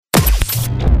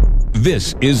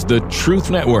This is the Truth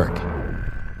Network.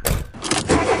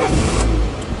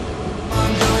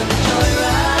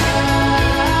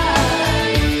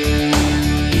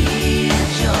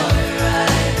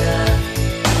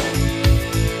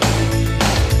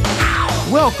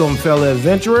 Welcome, fellow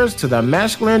adventurers, to the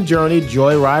Masculine Journey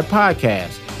Joyride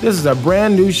podcast. This is a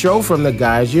brand new show from the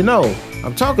guys you know.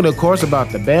 I'm talking, of course, about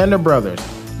the Band of Brothers.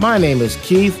 My name is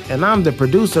Keith, and I'm the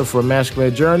producer for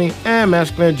Masculine Journey and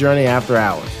Masculine Journey After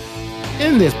Hours.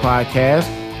 In this podcast,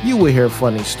 you will hear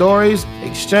funny stories,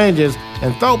 exchanges,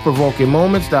 and thought-provoking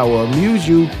moments that will amuse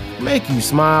you, make you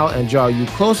smile, and draw you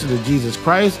closer to Jesus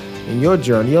Christ in your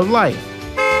journey of life.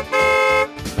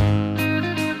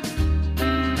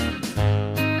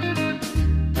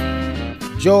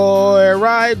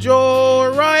 Joyride,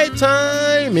 joyride,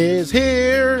 time is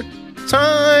here.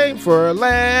 Time for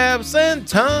laughs and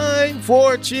time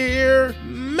for cheer.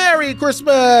 Merry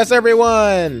Christmas,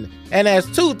 everyone! And as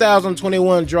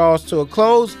 2021 draws to a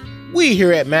close, we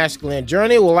here at Masculine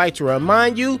Journey would like to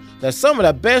remind you that some of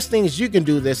the best things you can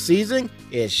do this season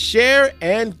is share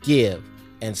and give.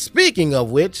 And speaking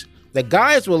of which, the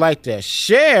guys would like to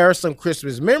share some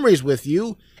Christmas memories with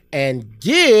you and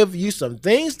give you some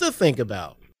things to think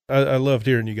about. I loved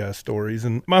hearing you guys' stories,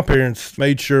 and my parents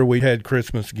made sure we had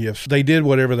Christmas gifts. They did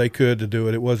whatever they could to do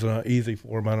it. It wasn't easy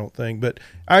for them, I don't think, but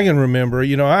I can remember,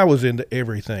 I was into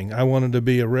everything. I wanted to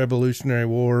be a Revolutionary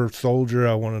War soldier.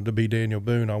 I wanted to be Daniel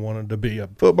Boone. I wanted to be a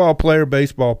football player,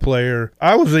 baseball player.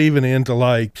 I was even into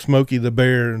like Smokey the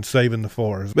Bear and Saving the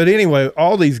Forest. But anyway,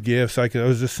 all these gifts, I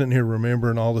was just sitting here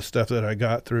remembering all the stuff that I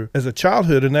got through as a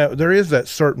childhood, and that there is that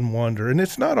certain wonder, and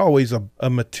it's not always a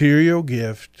material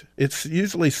gift. It's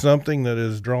usually something that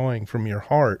is drawing from your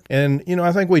heart. And,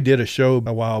 I think we did a show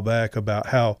a while back about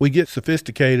how we get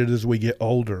sophisticated as we get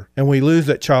older and we lose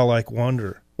that childlike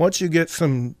wonder. Once you get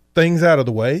some things out of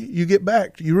the way, you get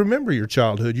back. You remember your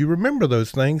childhood. You remember those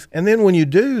things. And then when you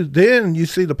do, then you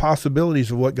see the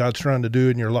possibilities of what God's trying to do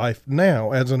in your life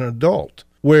now as an adult,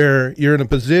 where you're in a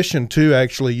position to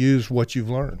actually use what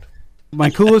you've learned. My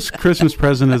coolest Christmas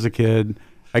present as a kid,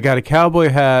 I got a cowboy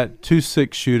hat, 2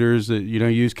 6-shooters that,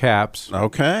 use caps.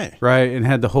 Okay. Right, and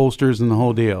had the holsters and the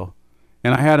whole deal.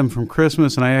 And I had them from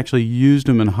Christmas, and I actually used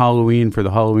them in Halloween for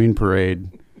the Halloween parade.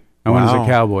 I went as a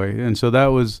cowboy. And so that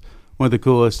was one of the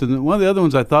coolest. And one of the other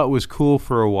ones I thought was cool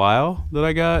for a while that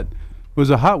I got was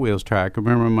a Hot Wheels track. I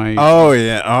remember my... Oh,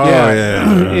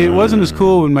 yeah. It wasn't as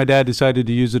cool when my dad decided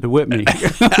to use it to whip me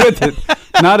with it.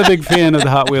 Not a big fan of the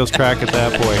Hot Wheels track at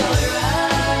that point.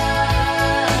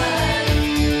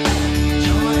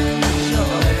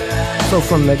 So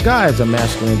from the guys of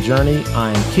Masculine Journey,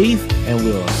 I'm Keith, and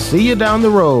we'll see you down the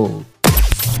road.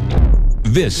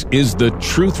 This is the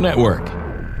Truth Network.